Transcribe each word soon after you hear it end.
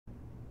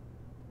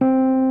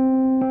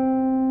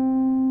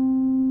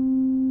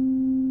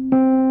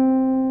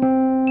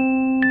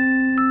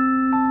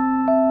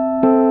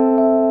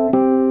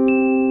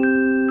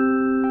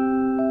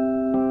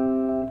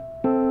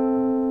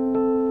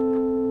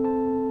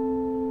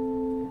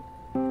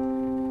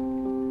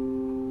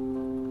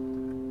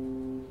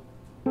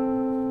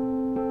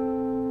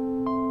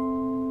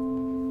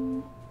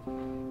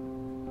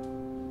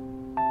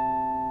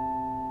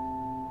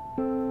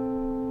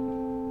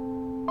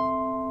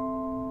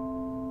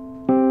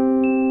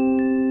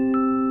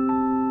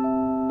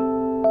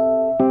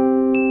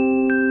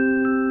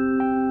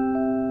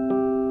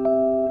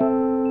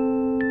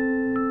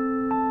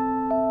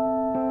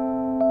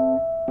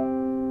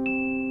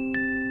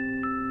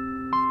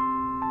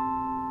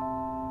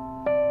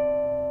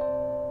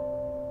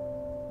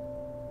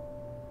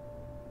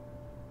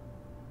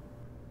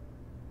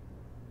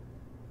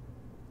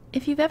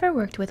If you've ever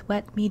worked with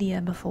wet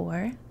media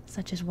before,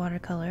 such as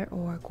watercolor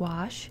or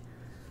gouache,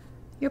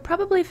 you're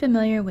probably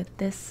familiar with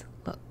this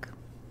look.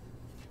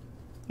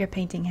 Your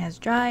painting has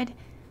dried,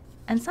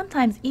 and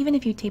sometimes even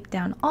if you tape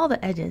down all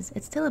the edges,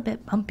 it's still a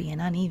bit bumpy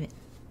and uneven.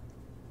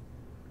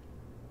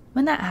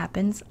 When that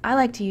happens, I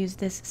like to use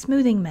this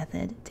smoothing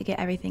method to get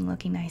everything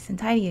looking nice and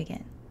tidy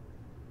again.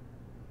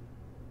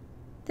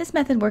 This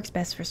method works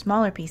best for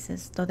smaller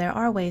pieces, though there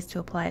are ways to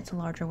apply it to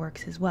larger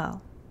works as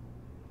well.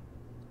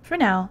 For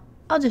now,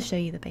 I'll just show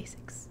you the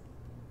basics.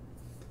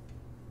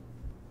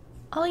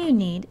 All you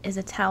need is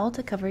a towel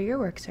to cover your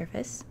work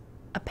surface,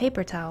 a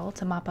paper towel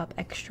to mop up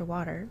extra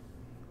water,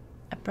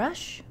 a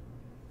brush,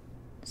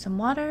 some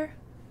water,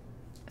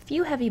 a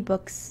few heavy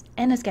books,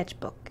 and a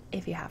sketchbook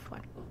if you have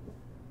one.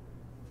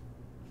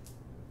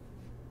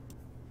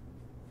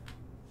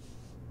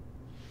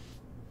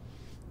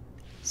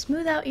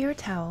 Smooth out your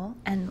towel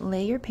and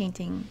lay your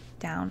painting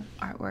down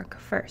artwork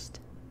first.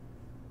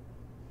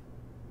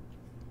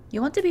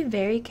 You want to be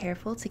very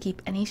careful to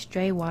keep any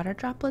stray water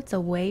droplets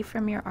away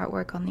from your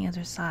artwork on the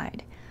other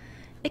side.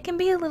 It can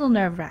be a little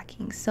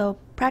nerve-wracking, so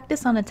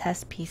practice on a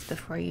test piece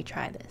before you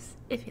try this,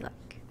 if you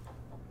like.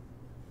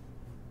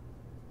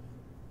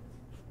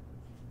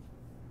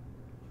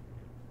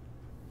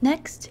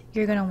 Next,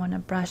 you're going to want to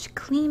brush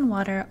clean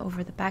water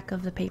over the back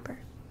of the paper.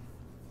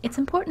 It's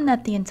important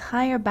that the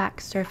entire back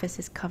surface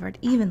is covered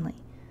evenly.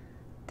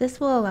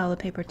 This will allow the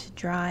paper to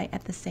dry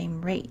at the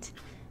same rate,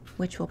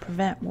 which will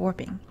prevent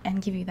warping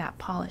and give you that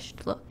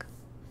polished look.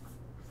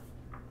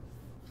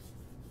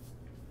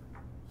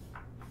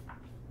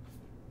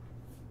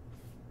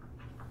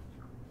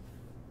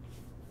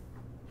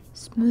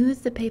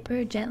 Smooth the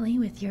paper gently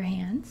with your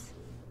hands.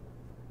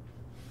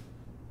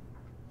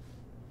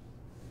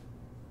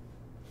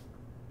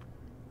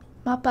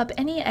 Mop up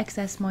any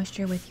excess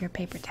moisture with your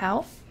paper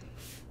towel.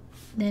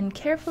 Then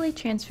carefully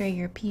transfer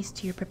your piece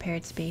to your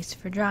prepared space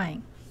for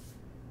drying.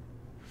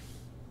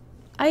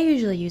 I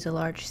usually use a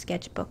large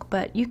sketchbook,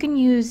 but you can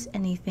use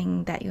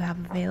anything that you have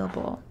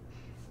available,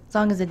 as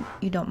long as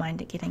you don't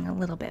mind it getting a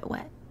little bit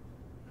wet.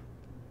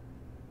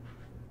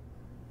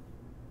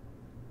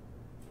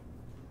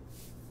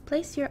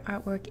 Place your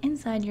artwork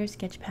inside your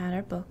sketch pad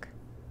or book.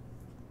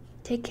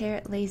 Take care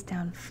it lays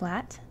down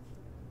flat,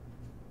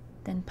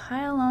 then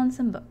pile on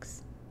some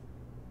books.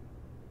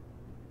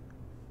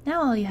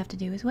 Now all you have to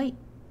do is wait.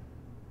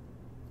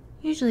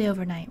 Usually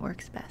overnight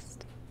works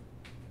best.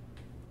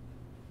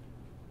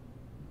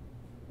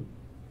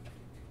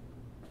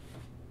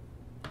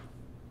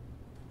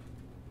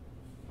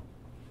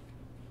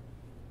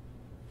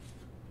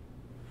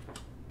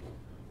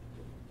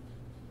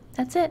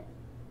 That's it.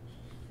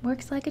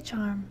 Works like a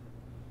charm.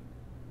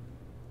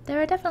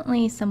 There are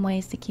definitely some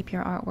ways to keep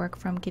your artwork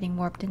from getting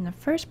warped in the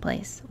first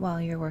place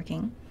while you're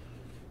working.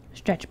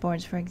 Stretch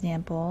boards, for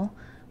example,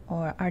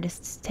 or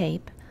artist's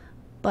tape.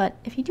 But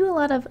if you do a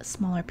lot of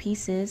smaller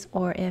pieces,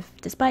 or if,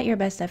 despite your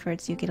best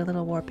efforts, you get a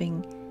little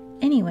warping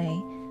anyway,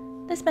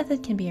 this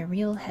method can be a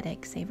real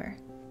headache saver.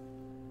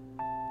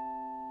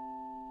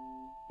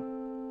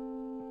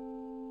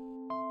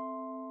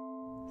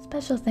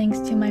 Special thanks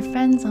to my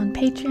friends on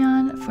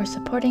Patreon for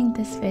supporting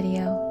this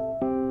video.